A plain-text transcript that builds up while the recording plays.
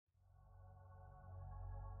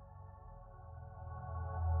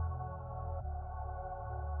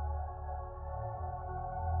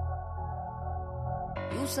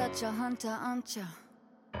such a hunter, aren't you?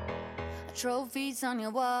 Trophies on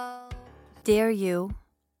your wall. Dear you,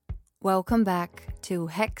 welcome back to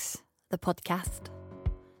Hex, the podcast.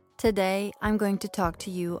 Today I'm going to talk to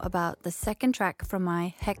you about the second track from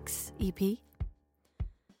my Hex EP.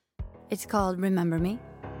 It's called Remember Me.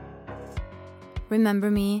 Remember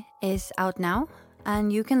Me is out now,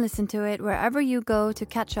 and you can listen to it wherever you go to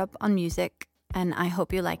catch up on music, and I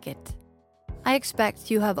hope you like it. I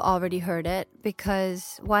expect you have already heard it,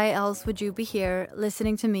 because why else would you be here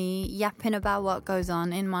listening to me yapping about what goes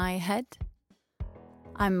on in my head?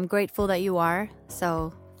 I'm grateful that you are,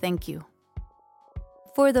 so thank you.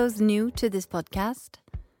 For those new to this podcast,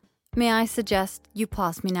 may I suggest you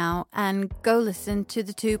pause me now and go listen to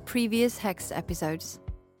the 2 previous Hex episodes.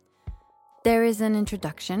 There is an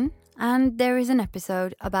introduction, and there is an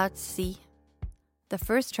episode about C, the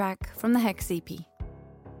first track from the Hex EP.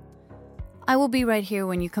 I will be right here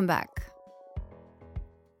when you come back.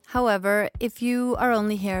 However, if you are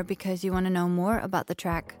only here because you want to know more about the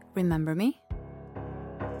track Remember Me,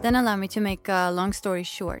 then allow me to make a long story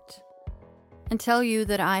short and tell you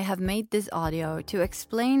that I have made this audio to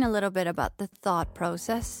explain a little bit about the thought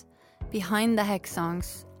process behind the Hex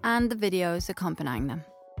songs and the videos accompanying them.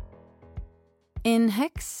 In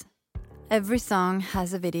Hex, every song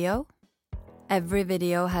has a video, every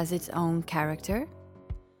video has its own character,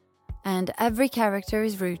 and every character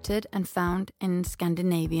is rooted and found in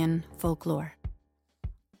Scandinavian folklore.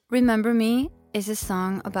 Remember Me is a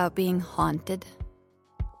song about being haunted.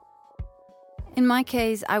 In my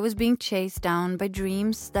case, I was being chased down by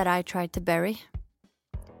dreams that I tried to bury.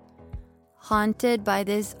 Haunted by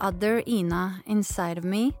this other Ina inside of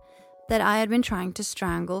me that I had been trying to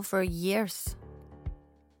strangle for years.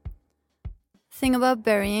 Thing about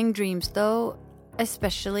burying dreams though,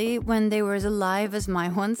 especially when they were as alive as my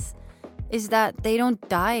ones, is that they don't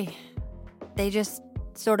die. They just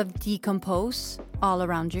sort of decompose all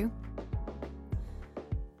around you.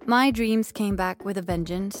 My dreams came back with a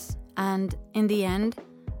vengeance, and in the end,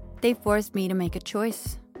 they forced me to make a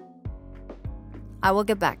choice. I will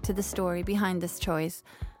get back to the story behind this choice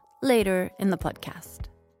later in the podcast.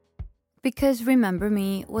 Because Remember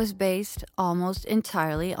Me was based almost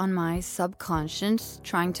entirely on my subconscious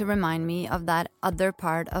trying to remind me of that other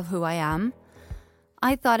part of who I am,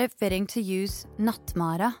 I thought it fitting to use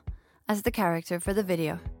Nattmara as the character for the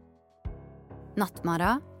video.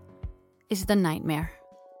 Nattmara is the nightmare.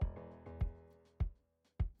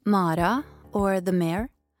 Mara, or the mare,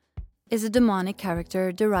 is a demonic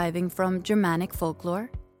character deriving from Germanic folklore,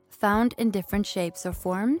 found in different shapes or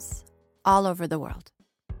forms all over the world.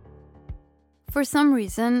 For some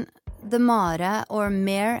reason, the Mara or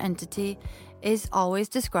mare entity is always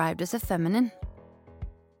described as a feminine.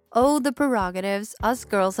 Oh, the prerogatives us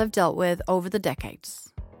girls have dealt with over the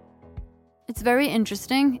decades. It's very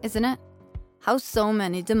interesting, isn't it? How so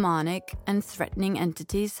many demonic and threatening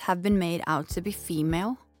entities have been made out to be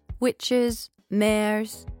female. Witches,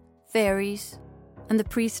 mares, fairies, and the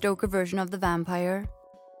pre-Stoker version of the vampire.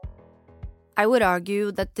 I would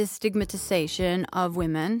argue that this stigmatization of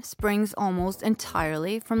women springs almost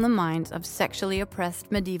entirely from the minds of sexually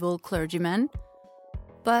oppressed medieval clergymen.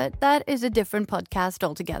 But that is a different podcast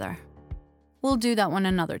altogether. We'll do that one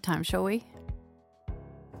another time, shall we?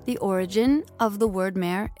 The origin of the word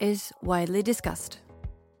mare is widely discussed.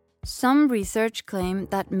 Some research claim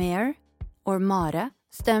that mare, or mare,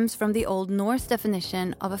 stems from the Old Norse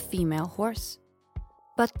definition of a female horse.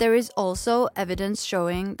 But there is also evidence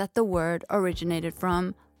showing that the word originated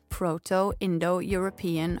from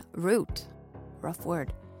Proto-Indo-European root, rough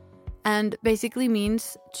word, and basically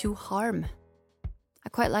means to harm. I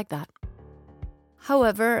quite like that.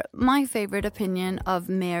 However, my favorite opinion of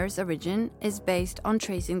mare's origin is based on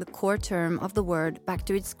tracing the core term of the word back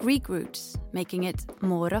to its Greek roots, making it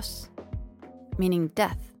moros, meaning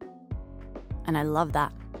death. And I love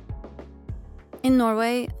that. In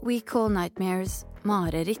Norway, we call nightmares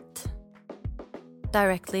mareritt.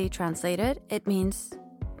 Directly translated, it means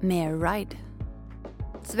mare ride.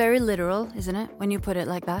 It's very literal, isn't it, when you put it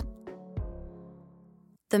like that?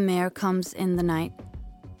 The mare comes in the night,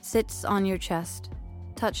 sits on your chest,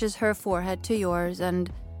 touches her forehead to yours,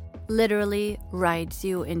 and literally rides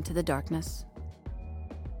you into the darkness.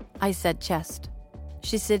 I said chest.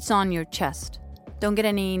 She sits on your chest. Don't get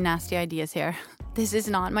any nasty ideas here. This is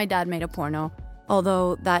not My Dad Made a Porno,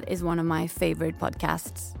 although that is one of my favorite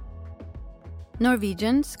podcasts.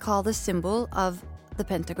 Norwegians call the symbol of the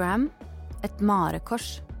pentagram et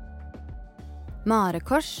marekors.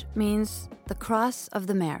 Marekors means the cross of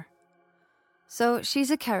the mare. So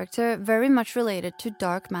she's a character very much related to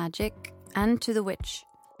dark magic and to the witch.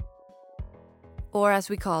 Or as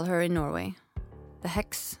we call her in Norway, the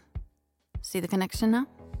hex. See the connection now?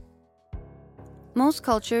 Most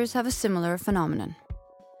cultures have a similar phenomenon.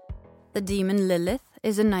 The demon Lilith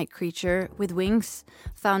is a night creature with wings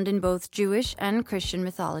found in both Jewish and Christian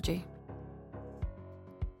mythology.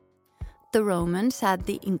 The Romans had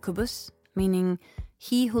the incubus, meaning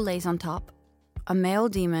he who lays on top, a male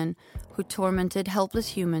demon who tormented helpless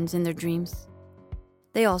humans in their dreams.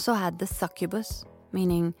 They also had the succubus,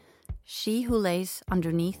 meaning she who lays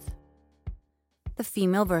underneath, the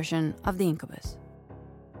female version of the incubus.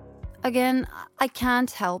 Again, I can't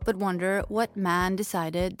help but wonder what man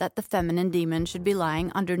decided that the feminine demon should be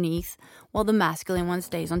lying underneath while the masculine one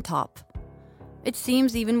stays on top. It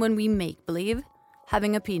seems even when we make believe,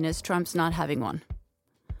 having a penis trumps not having one.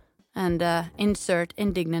 And insert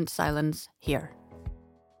indignant silence here.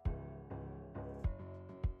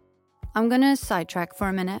 I'm gonna sidetrack for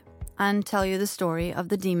a minute and tell you the story of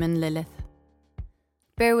the demon Lilith.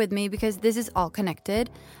 Bear with me because this is all connected,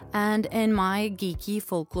 and in my geeky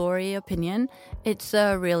folklore opinion, it's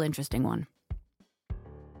a real interesting one.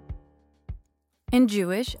 In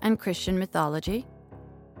Jewish and Christian mythology,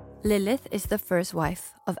 Lilith is the first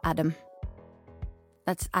wife of Adam.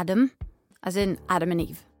 That's Adam, as in Adam and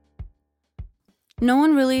Eve. No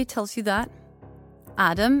one really tells you that.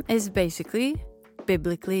 Adam is basically,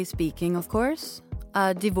 biblically speaking of course,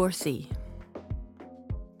 a divorcee.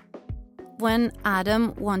 When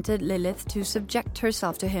Adam wanted Lilith to subject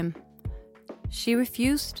herself to him, she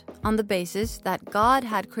refused on the basis that God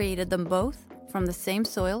had created them both from the same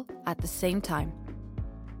soil at the same time.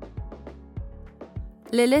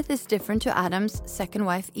 Lilith is different to Adam's second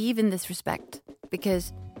wife Eve in this respect,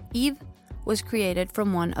 because Eve was created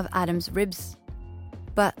from one of Adam's ribs.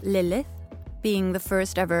 But Lilith, being the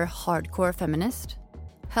first ever hardcore feminist,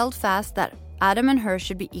 held fast that Adam and her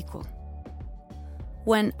should be equal.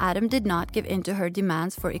 When Adam did not give in to her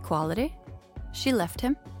demands for equality, she left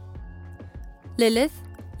him. Lilith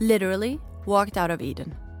literally walked out of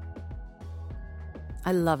Eden.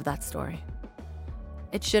 I love that story.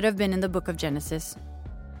 It should have been in the book of Genesis.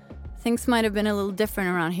 Things might have been a little different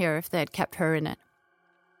around here if they had kept her in it.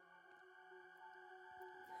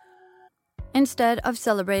 Instead of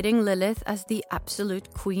celebrating Lilith as the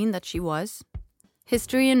absolute queen that she was,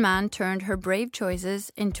 history and man turned her brave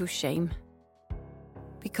choices into shame.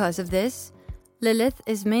 Because of this, Lilith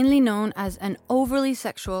is mainly known as an overly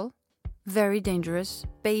sexual, very dangerous,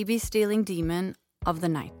 baby-stealing demon of the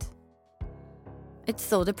night. It's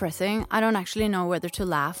so depressing, I don't actually know whether to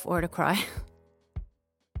laugh or to cry.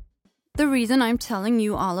 The reason I'm telling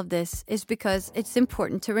you all of this is because it's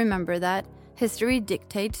important to remember that history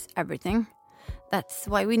dictates everything. That's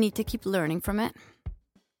why we need to keep learning from it.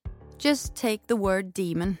 Just take the word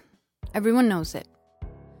demon. Everyone knows it.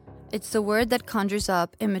 It's a word that conjures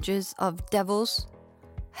up images of devils,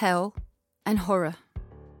 hell, and horror.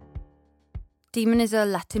 Demon is a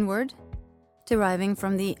Latin word, deriving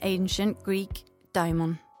from the ancient Greek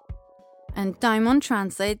daimon. And daimon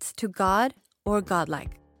translates to God or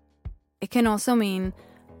godlike. It can also mean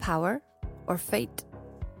power or fate.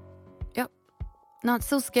 Yep, not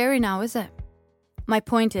so scary now, is it? My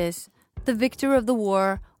point is, the victor of the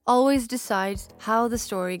war always decides how the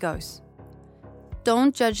story goes.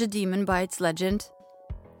 Don't judge a demon by its legend.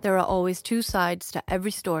 There are always two sides to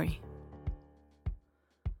every story.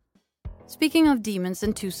 Speaking of demons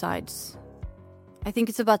and two sides, I think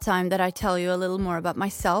it's about time that I tell you a little more about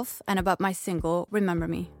myself and about my single, Remember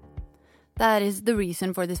Me. That is the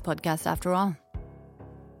reason for this podcast after all.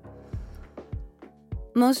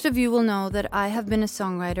 Most of you will know that I have been a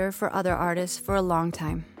songwriter for other artists for a long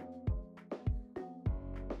time.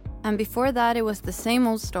 And before that, it was the same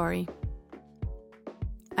old story.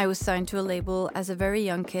 I was signed to a label as a very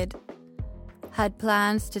young kid, had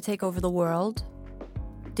plans to take over the world,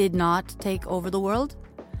 did not take over the world,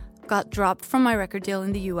 got dropped from my record deal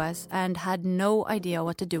in the US, and had no idea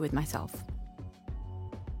what to do with myself.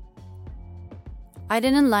 I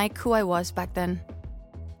didn't like who I was back then.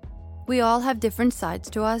 We all have different sides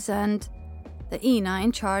to us, and the Ina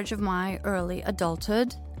in charge of my early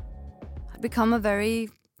adulthood had become a very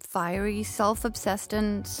fiery, self-obsessed,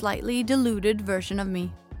 and slightly deluded version of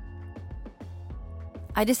me.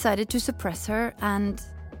 I decided to suppress her and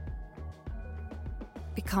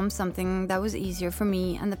become something that was easier for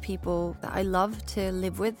me and the people that I love to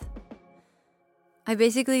live with. I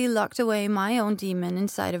basically locked away my own demon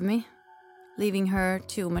inside of me, leaving her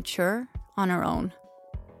to mature on her own.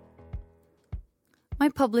 My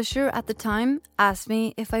publisher at the time asked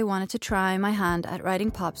me if I wanted to try my hand at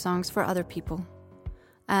writing pop songs for other people.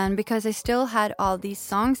 And because I still had all these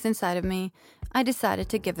songs inside of me, I decided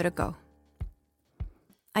to give it a go.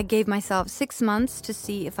 I gave myself 6 months to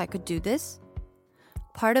see if I could do this.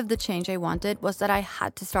 part of the change I wanted was that I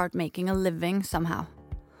had to start making a living somehow.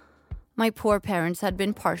 My poor parents had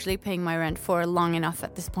been partially paying my rent for long enough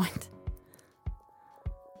at this point.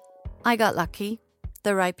 I got lucky.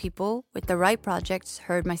 The right people with the right projects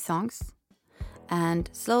heard my songs. And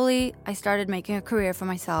slowly, I started making a career for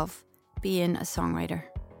myself, being a songwriter.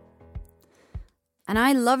 And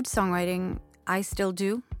I loved songwriting. I still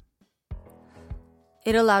do.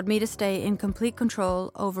 It allowed me to stay in complete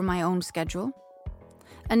control over my own schedule.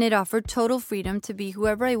 And it offered total freedom to be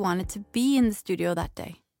whoever I wanted to be in the studio that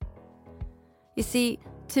day. You see,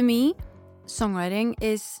 to me, songwriting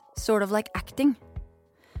is sort of like acting.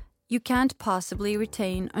 You can't possibly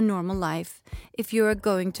retain a normal life if you are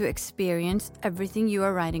going to experience everything you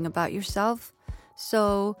are writing about yourself.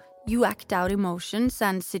 So you act out emotions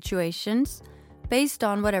and situations based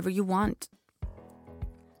on whatever you want.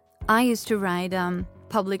 I used to ride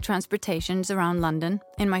public transportations around London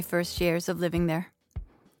in my first years of living there.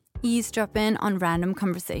 Eavesdropping on random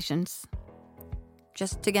conversations.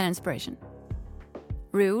 Just to get inspiration.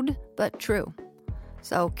 Rude, but true.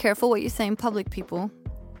 So careful what you say in public, people.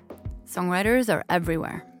 Songwriters are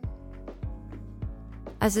everywhere.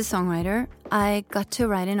 As a songwriter, I got to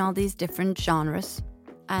write in all these different genres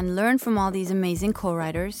and learn from all these amazing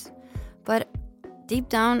co-writers. But deep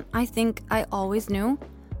down, I think I always knew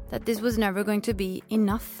that this was never going to be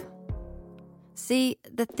enough. See,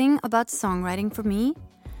 the thing about songwriting for me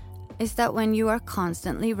is that when you are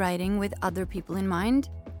constantly writing with other people in mind,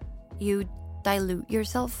 you dilute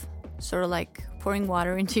yourself, sort of like pouring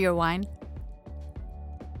water into your wine.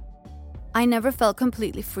 I never felt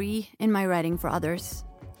completely free in my writing for others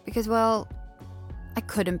because, well, I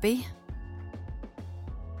couldn't be.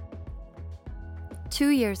 2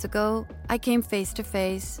 years ago, I came face to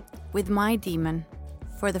face with my demon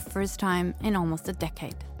for the first time in almost a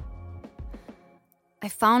decade. I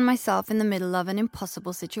found myself in the middle of an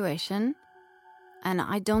impossible situation, and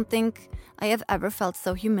I don't think I have ever felt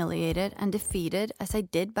so humiliated and defeated as I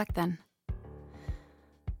did back then.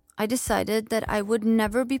 I decided that I would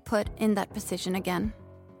never be put in that position again.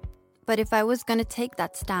 But if I was going to take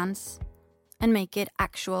that stance and make it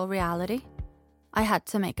actual reality, I had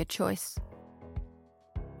to make a choice.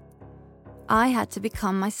 I had to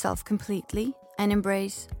become myself completely and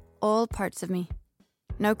embrace all parts of me.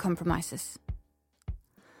 No compromises.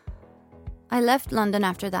 I left London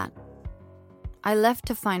after that. I left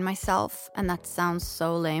to find myself, and that sounds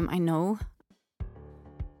so lame, I know.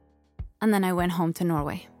 And then I went home to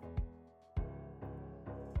Norway.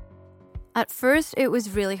 At first, it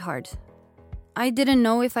was really hard. I didn't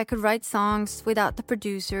know if I could write songs without the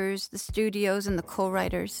producers, the studios, and the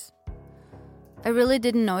co-writers. I really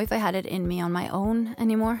didn't know if I had it in me on my own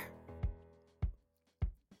anymore.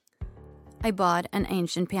 I bought an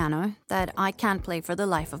ancient piano that I can't play for the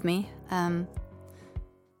life of me.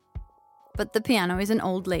 But the piano is an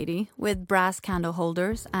old lady with brass candle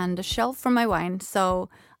holders and a shelf for my wine, so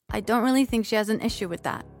I don't really think she has an issue with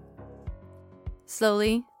that.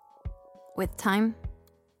 Slowly, with time,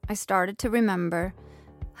 I started to remember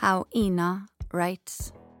how Ina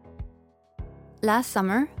writes. Last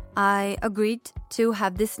summer, I agreed to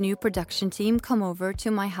have this new production team come over to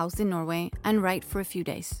my house in Norway and write for a few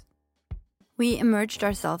days. We immersed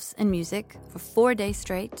ourselves in music for 4 days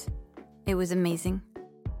straight. It was amazing.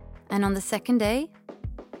 And on the second day,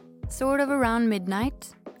 sort of around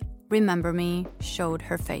midnight, Remember Me showed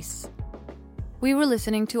her face. We were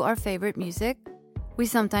listening to our favorite music. We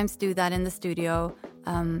sometimes do that in the studio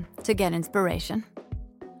to get inspiration.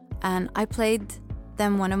 And I played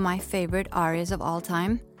them one of my favorite arias of all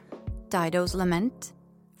time, Dido's Lament,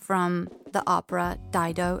 from the opera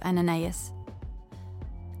Dido and Aeneas.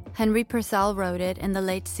 Henry Purcell wrote it in the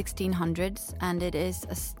late 1600s, and it is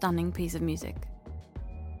a stunning piece of music.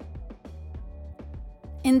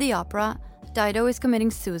 In the opera, Dido is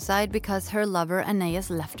committing suicide because her lover Aeneas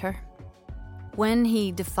left her. When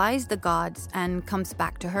he defies the gods and comes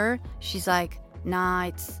back to her, she's like,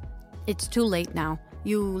 "Nah, it's too late now.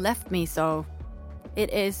 You left me, so..."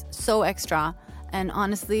 It is so extra, and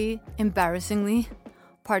honestly, embarrassingly,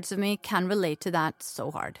 parts of me can relate to that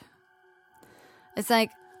so hard. It's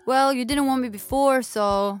like, well, you didn't want me before,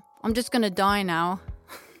 so I'm just gonna die now.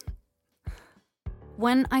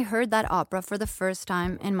 When I heard that opera for the first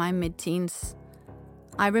time in my mid-teens,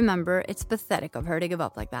 I remember it's pathetic of her to give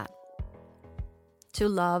up like that. To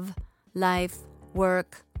love, life,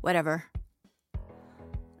 work, whatever.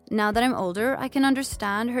 Now that I'm older, I can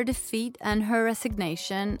understand her defeat and her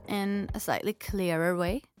resignation in a slightly clearer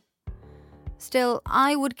way. Still,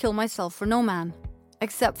 I would kill myself for no man,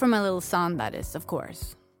 except for my little son, that is, of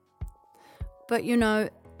course. But you know,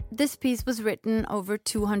 this piece was written over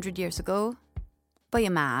 200 years ago. by a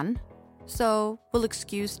man, so we'll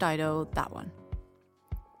excuse Dido that one.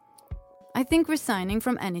 I think resigning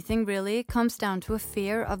from anything really comes down to a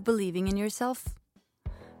fear of believing in yourself.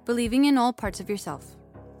 Believing in all parts of yourself.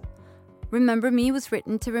 Remember Me was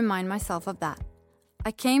written to remind myself of that.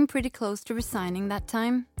 I came pretty close to resigning that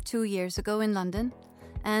time, 2 years ago in London,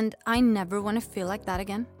 and I never want to feel like that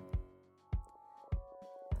again.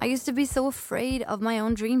 I used to be so afraid of my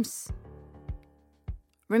own dreams.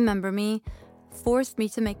 Remember Me forced me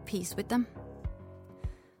to make peace with them.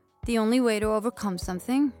 The only way to overcome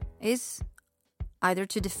something is either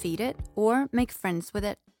to defeat it or make friends with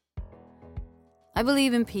it. I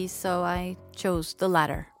believe in peace, so I chose the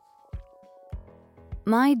latter.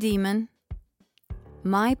 My demon,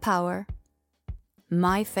 my power,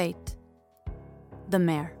 my fate, the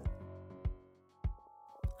mare.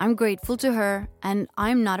 I'm grateful to her, and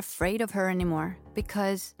I'm not afraid of her anymore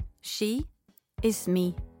because she is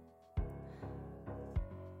me.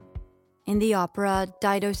 In the opera,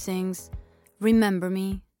 Dido sings, remember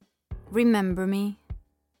me,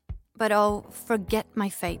 but oh, forget my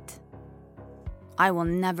fate. I will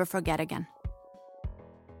never forget again.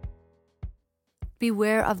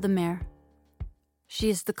 Beware of the mare. She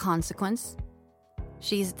is the consequence.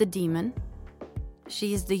 She is the demon.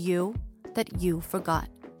 She is the you that you forgot.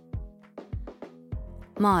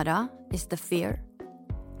 Mara is the fear,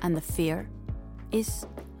 and the fear is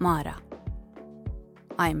Mara.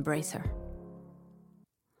 I embrace her.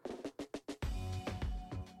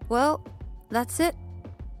 Well, that's it.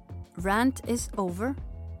 Rant is over.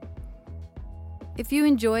 If you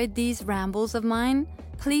enjoyed these rambles of mine,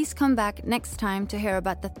 please come back next time to hear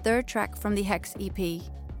about the third track from the Hex EP.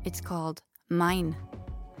 It's called Mine.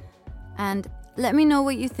 And let me know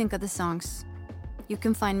what you think of the songs. You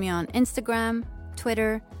can find me on Instagram,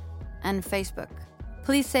 Twitter, and Facebook.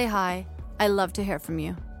 Please say hi. I love to hear from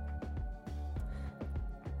you.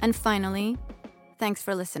 And finally, thanks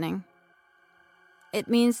for listening. It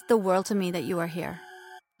means the world to me that you are here.